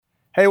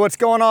Hey, what's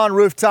going on,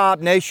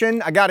 Rooftop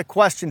Nation? I got a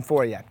question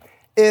for you.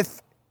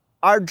 If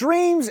our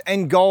dreams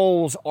and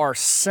goals are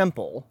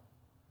simple,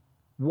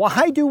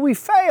 why do we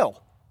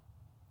fail?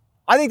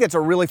 I think that's a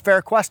really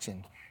fair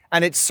question.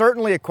 And it's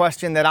certainly a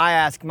question that I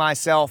ask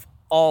myself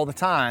all the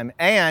time.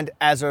 And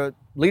as a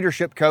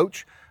leadership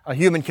coach, a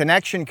human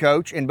connection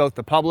coach in both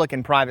the public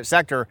and private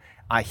sector,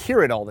 I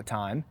hear it all the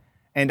time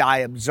and I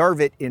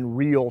observe it in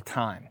real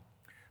time.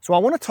 So I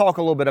want to talk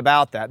a little bit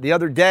about that. The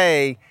other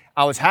day,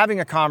 I was having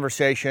a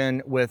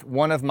conversation with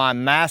one of my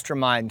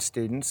mastermind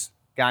students,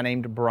 a guy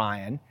named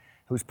Brian,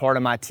 who's part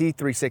of my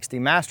T360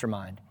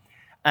 mastermind.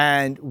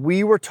 And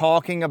we were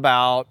talking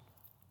about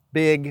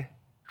big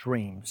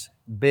dreams,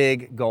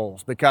 big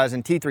goals. Because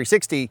in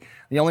T360,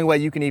 the only way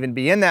you can even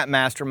be in that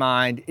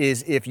mastermind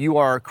is if you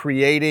are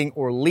creating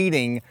or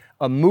leading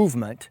a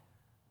movement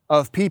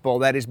of people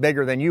that is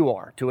bigger than you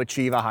are to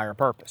achieve a higher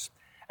purpose.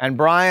 And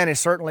Brian is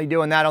certainly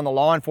doing that on the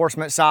law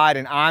enforcement side,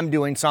 and I'm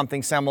doing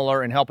something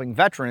similar in helping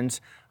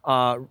veterans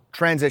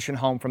transition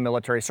home from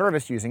military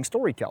service using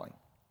storytelling,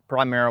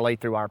 primarily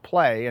through our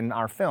play and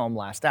our film,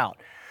 Last Out.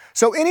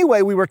 So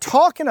anyway, we were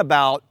talking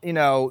about,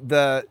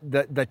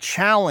 the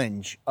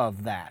challenge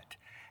of that.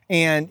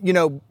 And,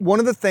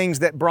 one of the things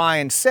that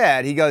Brian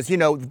said, he goes,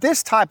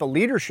 this type of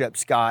leadership,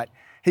 Scott,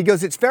 he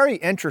goes, it's very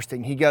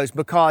interesting. He goes,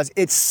 because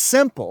it's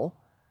simple,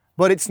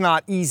 but it's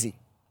not easy.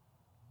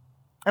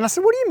 And I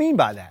said, what do you mean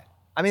by that?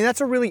 I mean, that's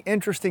a really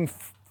interesting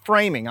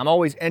framing. I'm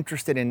always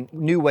interested in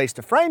new ways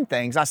to frame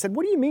things. I said,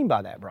 what do you mean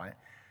by that, Brian?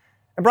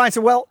 And Brian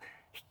said, well,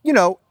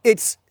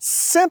 it's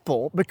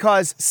simple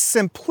because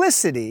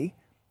simplicity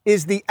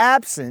is the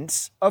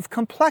absence of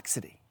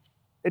complexity.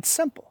 It's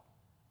simple.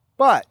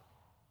 But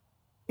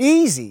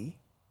easy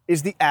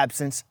is the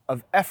absence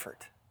of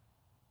effort.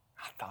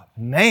 I thought,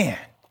 man,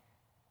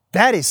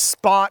 that is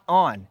spot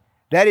on.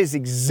 That is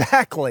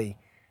exactly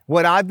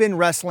what I've been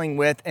wrestling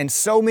with and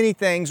so many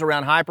things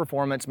around high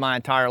performance my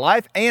entire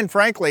life, and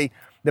frankly,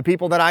 the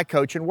people that I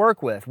coach and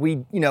work with.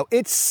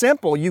 It's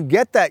simple. You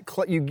get that,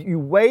 you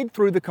wade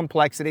through the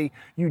complexity,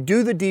 you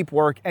do the deep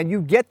work, and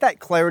you get that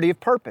clarity of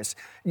purpose.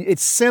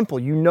 It's simple.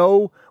 You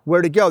know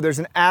where to go. There's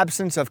an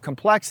absence of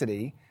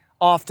complexity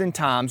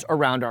oftentimes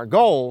around our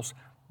goals,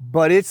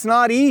 but it's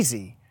not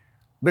easy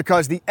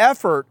because the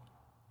effort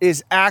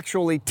is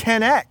actually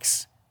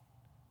 10x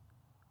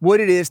what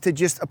it is to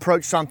just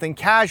approach something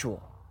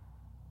casual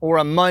or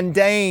a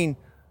mundane,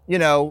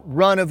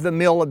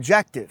 run-of-the-mill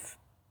objective.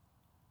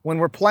 When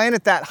we're playing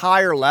at that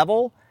higher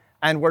level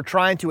and we're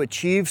trying to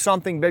achieve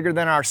something bigger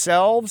than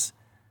ourselves,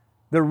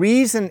 the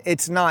reason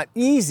it's not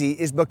easy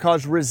is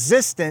because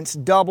resistance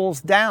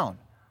doubles down.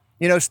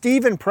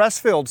 Stephen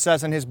Pressfield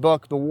says in his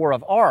book, The War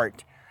of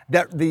Art,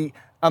 that the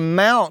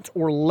amount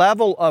or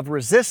level of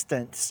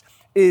resistance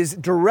is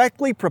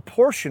directly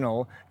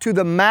proportional to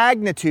the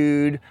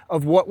magnitude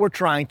of what we're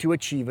trying to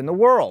achieve in the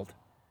world.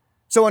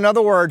 So in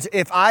other words,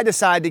 if I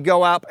decide to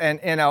go up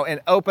and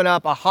open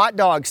up a hot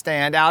dog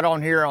stand out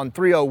on here on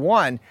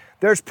 301,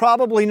 there's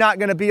probably not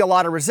going to be a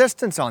lot of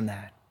resistance on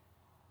that.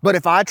 But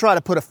if I try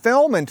to put a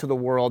film into the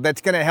world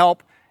that's going to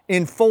help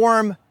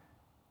inform,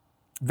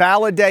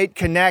 validate,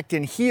 connect,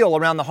 and heal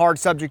around the hard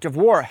subject of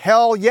war,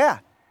 hell yeah,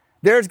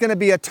 there's going to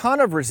be a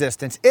ton of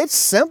resistance. It's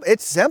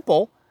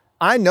simple.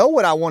 I know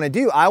what I want to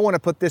do. I want to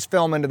put this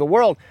film into the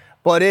world,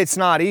 but it's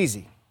not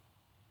easy.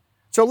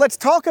 So let's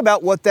talk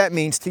about what that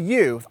means to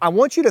you. I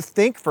want you to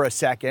think for a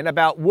second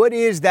about what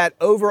is that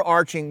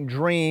overarching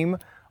dream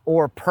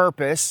or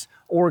purpose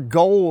or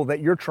goal that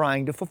you're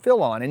trying to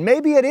fulfill on. And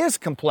maybe it is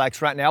complex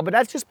right now, but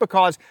that's just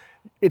because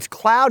it's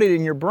clouded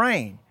in your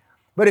brain.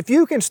 But if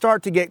you can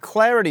start to get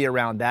clarity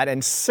around that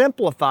and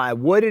simplify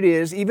what it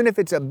is, even if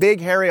it's a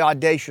big, hairy,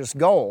 audacious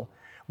goal,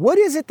 what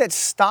is it that's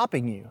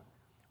stopping you?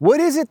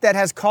 What is it that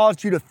has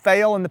caused you to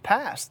fail in the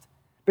past?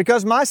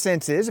 Because my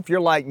sense is, if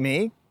you're like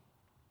me,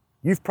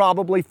 you've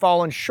probably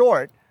fallen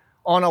short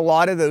on a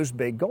lot of those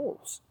big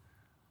goals.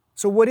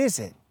 So what is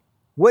it?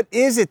 What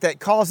is it that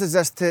causes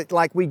us to,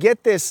 we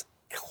get this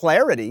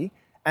clarity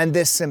and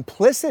this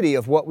simplicity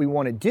of what we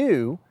want to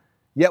do,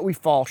 yet we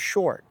fall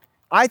short?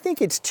 I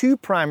think it's two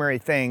primary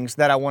things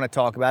that I want to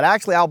talk about.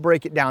 Actually, I'll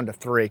break it down to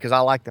three because I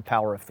like the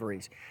power of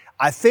threes.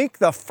 I think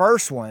the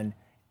first one,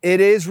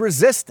 it is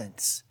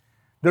resistance.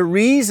 The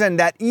reason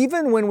that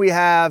even when we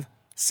have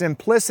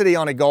simplicity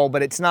on a goal,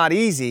 but it's not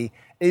easy,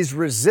 is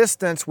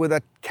resistance with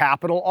a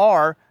capital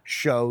R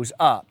shows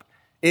up.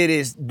 It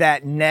is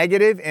that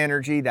negative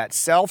energy, that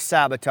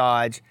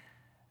self-sabotage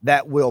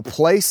that will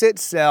place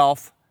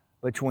itself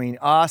between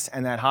us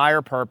and that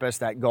higher purpose,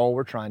 that goal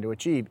we're trying to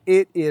achieve.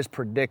 It is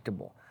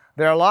predictable.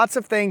 There are lots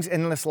of things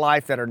in this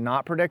life that are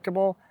not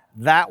predictable.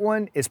 That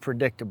one is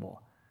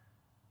predictable,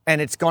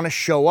 and it's going to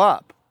show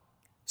up.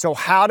 So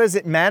how does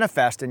it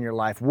manifest in your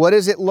life? What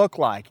does it look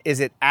like? Is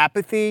it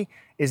apathy?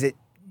 Is it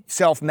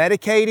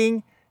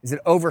self-medicating? Is it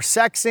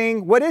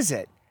oversexing? What is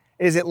it?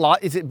 Is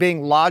it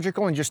being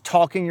logical and just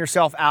talking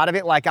yourself out of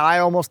it like I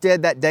almost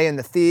did that day in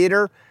the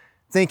theater,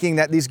 thinking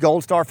that these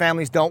Gold Star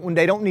families don't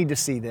need to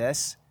see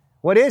this?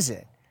 What is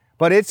it?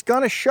 But it's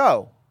going to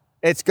show.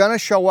 It's going to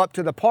show up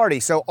to the party.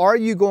 So are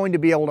you going to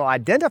be able to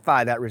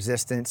identify that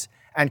resistance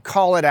and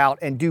call it out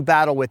and do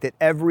battle with it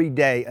every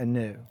day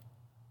anew?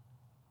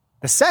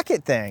 The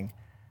second thing,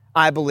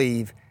 I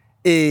believe,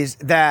 is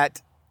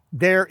that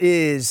there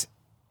is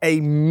a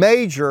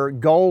major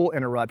goal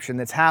interruption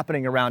that's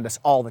happening around us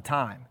all the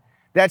time.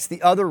 That's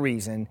the other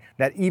reason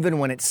that even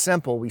when it's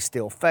simple, we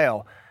still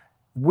fail.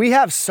 We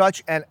have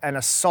such an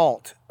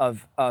assault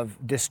of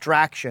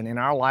distraction in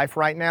our life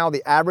right now.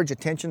 The average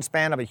attention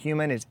span of a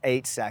human is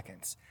 8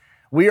 seconds.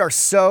 We are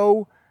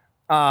so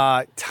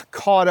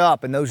caught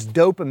up in those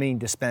dopamine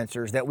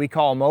dispensers that we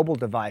call mobile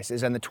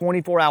devices and the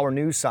 24-hour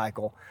news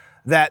cycle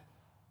that,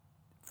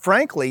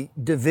 frankly,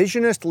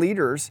 divisionist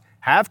leaders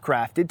have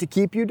crafted to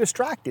keep you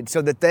distracted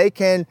so that they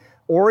can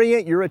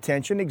orient your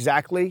attention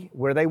exactly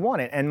where they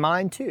want it, and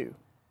mine too.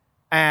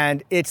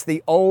 And it's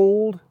the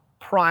old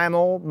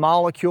primal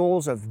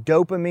molecules of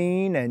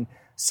dopamine and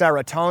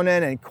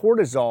serotonin and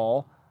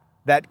cortisol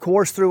that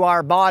course through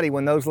our body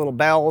when those little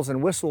bells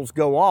and whistles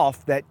go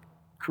off that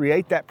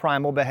create that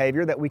primal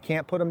behavior that we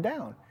can't put them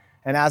down.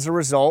 And as a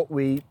result,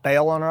 we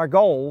bail on our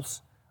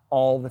goals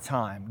all the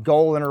time.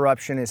 Goal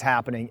interruption is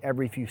happening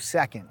every few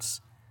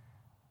seconds.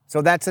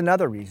 So that's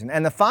another reason.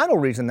 And the final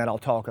reason that I'll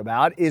talk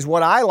about is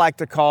what I like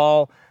to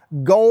call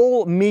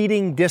goal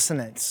meeting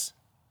dissonance.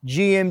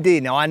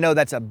 GMD. Now, I know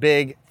that's a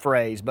big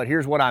phrase, but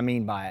here's what I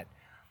mean by it.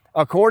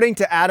 According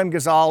to Adam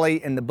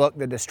Gazzaley in the book,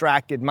 The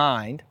Distracted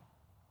Mind,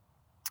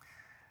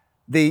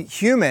 the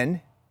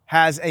human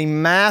has a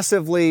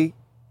massively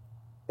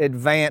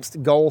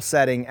advanced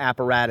goal-setting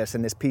apparatus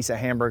in this piece of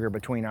hamburger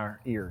between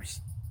our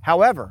ears.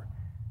 However,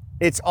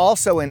 it's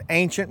also an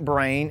ancient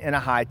brain in a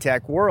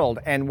high-tech world.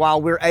 And while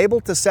we're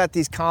able to set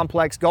these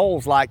complex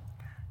goals like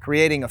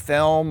creating a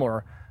film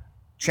or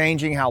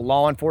changing how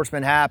law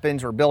enforcement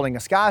happens or building a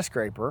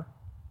skyscraper,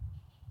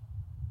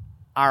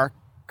 our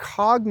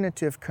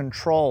cognitive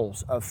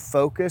controls of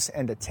focus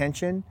and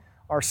attention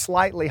are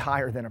slightly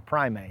higher than a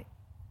primate.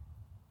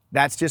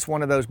 That's just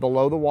one of those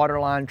below the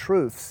waterline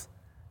truths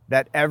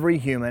that every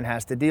human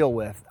has to deal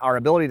with. Our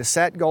ability to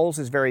set goals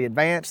is very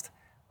advanced.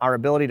 Our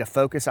ability to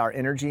focus our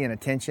energy and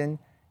attention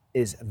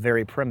is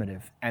very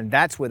primitive. And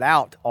that's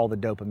without all the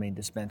dopamine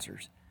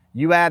dispensers.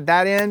 You add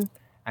that in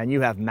and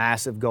you have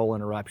massive goal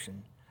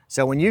interruption.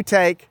 So when you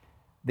take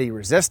the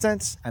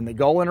resistance and the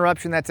goal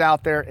interruption that's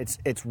out there,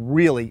 it's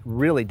really,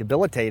 really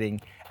debilitating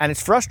and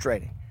it's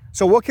frustrating.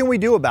 So what can we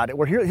do about it?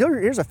 Well,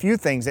 here's a few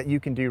things that you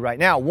can do right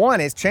now.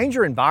 One is change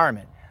your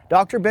environment.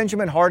 Dr.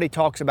 Benjamin Hardy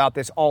talks about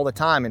this all the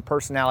time in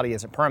Personality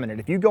as a Permanent.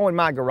 If you go in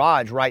my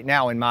garage right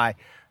now in my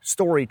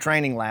story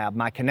training lab,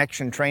 my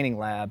connection training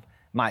lab,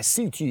 my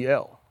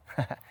CTL,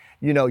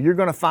 you're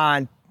going to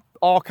find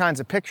all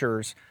kinds of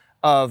pictures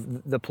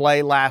of the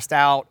play Last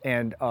Out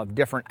and of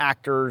different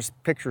actors,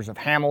 pictures of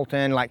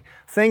Hamilton, like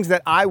things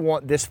that I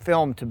want this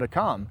film to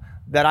become,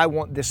 that I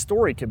want this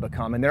story to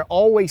become. And they're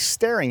always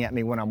staring at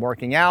me when I'm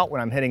working out,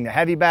 when I'm hitting the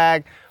heavy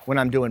bag, when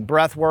I'm doing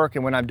breath work,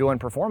 and when I'm doing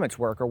performance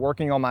work or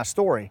working on my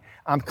story.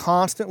 I'm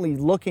constantly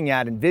looking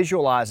at and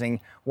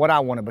visualizing what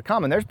I want to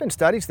become. And there's been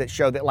studies that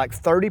show that like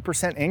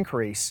 30%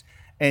 increase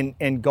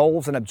in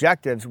goals and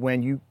objectives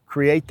when you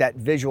create that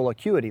visual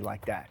acuity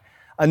like that.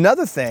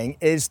 Another thing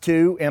is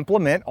to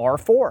implement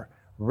R4,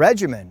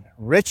 regimen,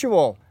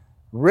 ritual,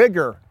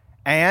 rigor,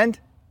 and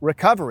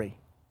recovery.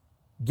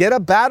 Get a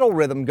battle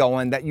rhythm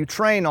going that you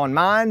train on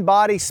mind,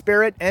 body,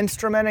 spirit,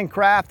 instrument, and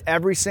craft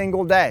every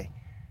single day.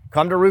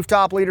 Come to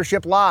Rooftop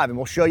Leadership Live and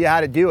we'll show you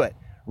how to do it.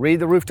 Read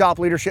the Rooftop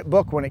Leadership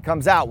book when it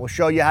comes out. We'll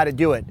show you how to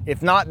do it.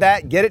 If not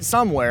that, get it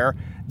somewhere.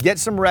 Get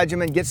some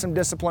regimen, get some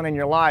discipline in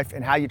your life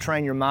and how you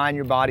train your mind,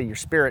 your body, your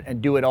spirit,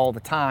 and do it all the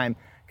time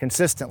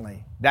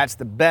consistently. That's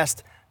the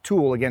best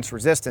tool against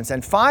resistance.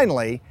 And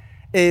finally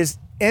is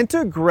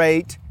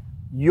integrate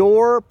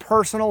your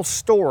personal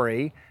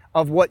story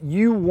of what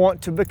you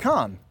want to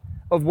become,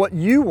 of what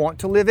you want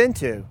to live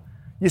into.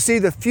 You see,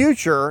 the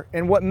future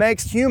and what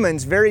makes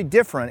humans very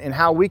different in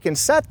how we can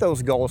set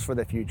those goals for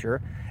the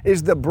future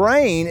is the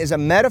brain is a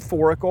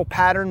metaphorical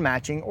pattern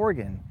matching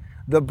organ.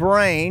 The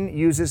brain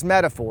uses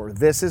metaphor.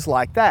 This is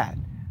like that.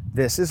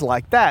 This is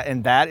like that.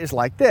 And that is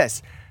like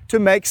this to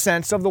make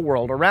sense of the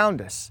world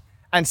around us.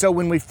 And so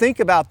when we think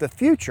about the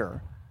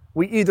future,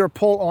 we either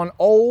pull on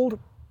old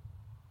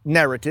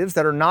narratives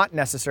that are not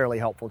necessarily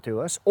helpful to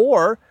us,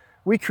 or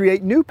we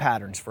create new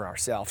patterns for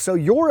ourselves. So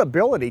your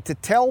ability to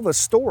tell the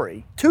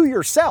story to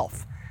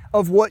yourself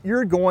of what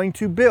you're going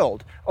to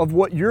build, of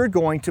what you're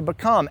going to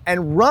become,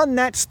 and run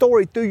that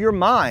story through your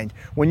mind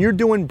when you're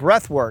doing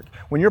breath work,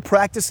 when you're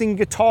practicing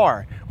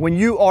guitar, when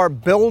you are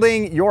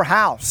building your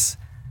house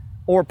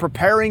or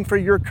preparing for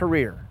your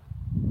career.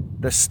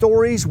 The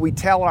stories we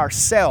tell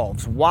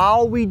ourselves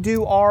while we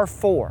do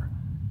R4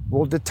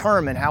 will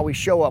determine how we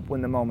show up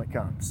when the moment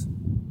comes.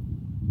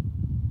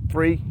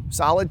 3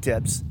 solid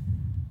tips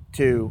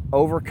to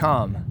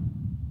overcome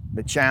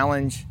the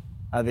challenge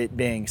of it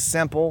being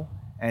simple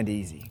and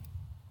easy.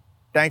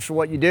 Thanks for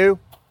what you do,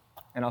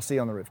 and I'll see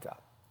you on the rooftop.